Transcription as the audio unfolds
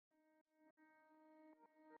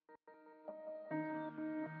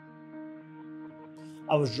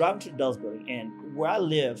I was driving to the Dulles building, and where I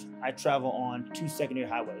live, I travel on two secondary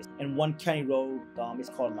highways, and one county road is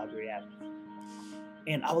called Liberia Avenue.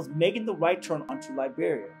 And I was making the right turn onto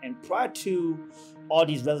Liberia, and prior to all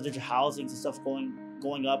these residential housings and stuff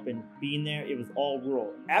going up and being there, it was all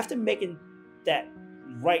rural. After making that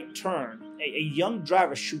right turn, a young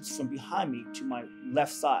driver shoots from behind me to my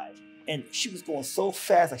left side, and she was going so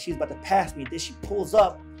fast, like she was about to pass me. Then she pulls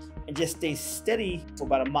up and just stays steady for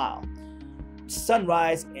about a mile.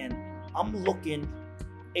 Sunrise, and I'm looking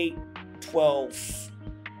 8, 12,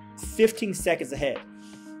 15 seconds ahead.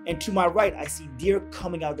 And to my right, I see deer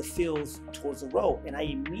coming out of the fields towards the road, and I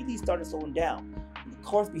immediately started slowing down. And the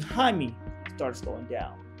cars behind me started slowing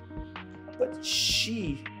down. But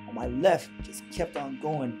she, on my left, just kept on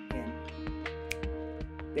going, and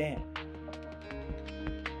bam.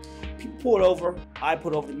 People pulled over, I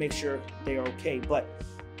pulled over to make sure they are okay, but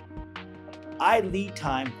eye lead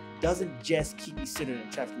time doesn't just keep you sitting in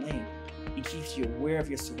a traffic lane. It keeps you aware of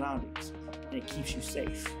your surroundings, and it keeps you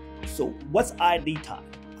safe. So what's eye lead time?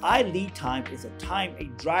 Eye lead time is a time a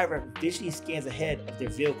driver visually scans ahead of their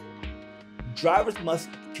vehicle. Drivers must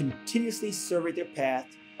continuously survey their path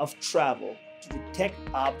of travel to detect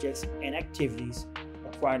objects and activities,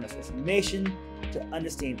 acquire enough information to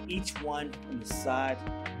understand each one and decide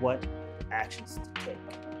what actions to take.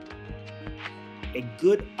 A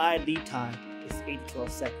good eye lead time is 8 to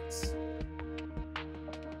 12 seconds.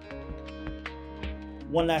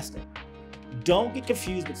 One last thing. Don't get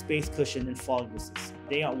confused with space cushion and falling distance.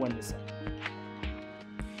 They aren't one and the same.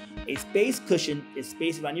 A space cushion is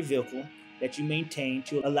space around your vehicle that you maintain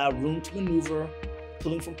to allow room to maneuver,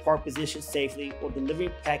 pulling from park positions safely, or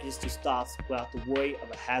delivering packages to stops without the worry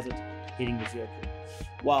of a hazard hitting the vehicle.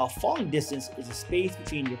 While falling distance is a space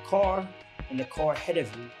between your car and the car ahead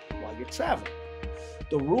of you while you're traveling.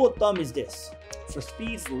 The rule of thumb is this: for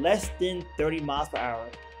speeds less than 30 miles per hour,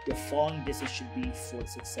 your falling distance should be 4 to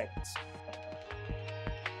 6 seconds.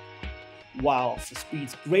 While for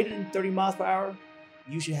speeds greater than 30 miles per hour,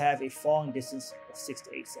 you should have a falling distance of 6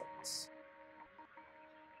 to 8 seconds.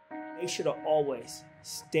 Make sure to always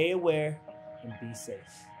stay aware and be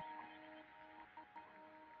safe.